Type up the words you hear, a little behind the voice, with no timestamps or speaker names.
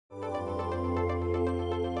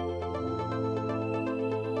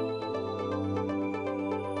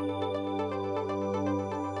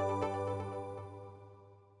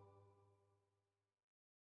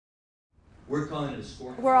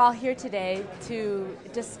We're all here today to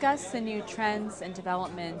discuss the new trends and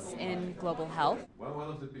developments in global health.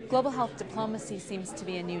 Global health diplomacy seems to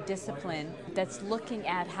be a new discipline that's looking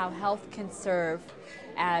at how health can serve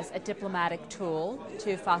as a diplomatic tool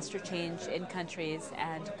to foster change in countries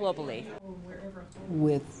and globally.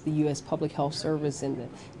 With the U.S. Public Health Service and the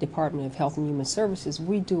Department of Health and Human Services,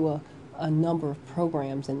 we do a number of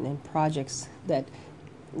programs and projects that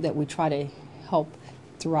we try to help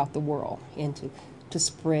throughout the world and to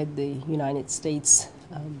spread the United States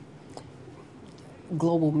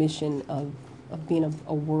global mission of being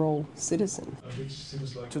a world citizen.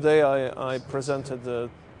 Today I presented the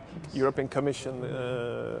European Commission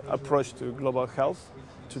approach to global health.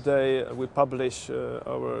 Today we publish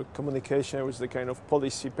our communication with the kind of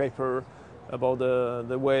policy paper about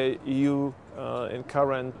the way EU in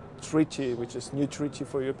current treaty, which is new treaty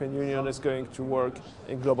for European Union, is going to work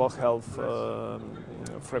in global health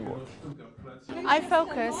framework. I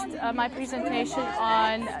focused my presentation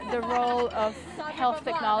on the role of health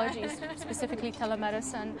technologies, specifically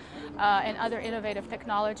telemedicine and other innovative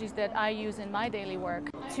technologies that I use in my daily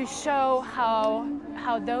work, to show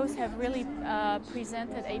how those have really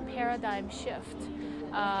presented a paradigm shift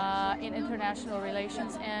in international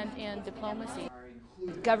relations and in diplomacy.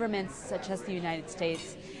 Governments such as the United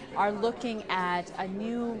States are looking at a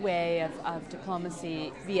new way of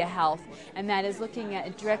diplomacy via health, and that is looking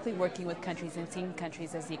at directly working with countries and seeing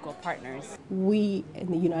countries as equal partners. We in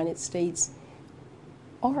the United States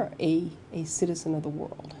are a citizen of the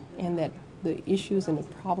world, and that the issues and the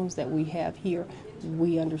problems that we have here,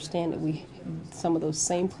 we understand that some of those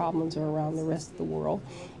same problems are around the rest of the world,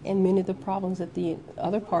 and many of the problems that the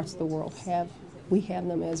other parts of the world have, we have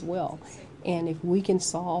them as well. And if we can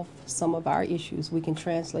solve some of our issues, we can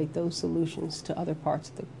translate those solutions to other parts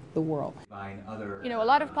of the world. You know, a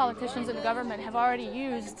lot of politicians in the government have already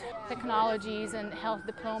used technologies and health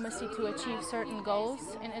diplomacy to achieve certain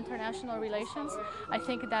goals in international relations. I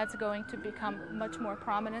think that's going to become much more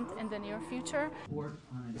prominent in the near future.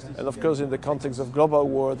 And of course, in the context of global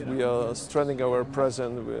world, we are strengthening our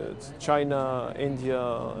presence with China, India,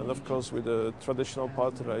 and of course with the traditional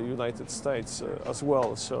partner, United States as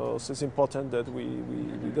well. So it's important that we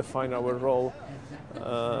define our role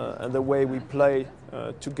and the way we play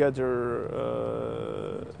together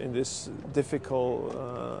in this difficult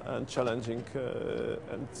and challenging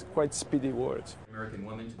and quite speedy world.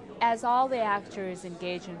 As all the actors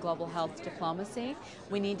engage in global health diplomacy,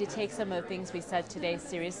 we need to take some of the things we said today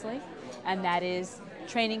seriously, and that is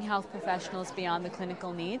training health professionals beyond the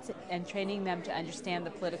clinical needs and training them to understand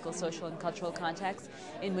the political, social, and cultural context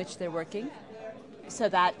in which they're working, so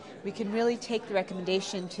that we can really take the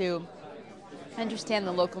recommendation to understand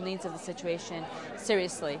the local needs of the situation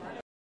seriously.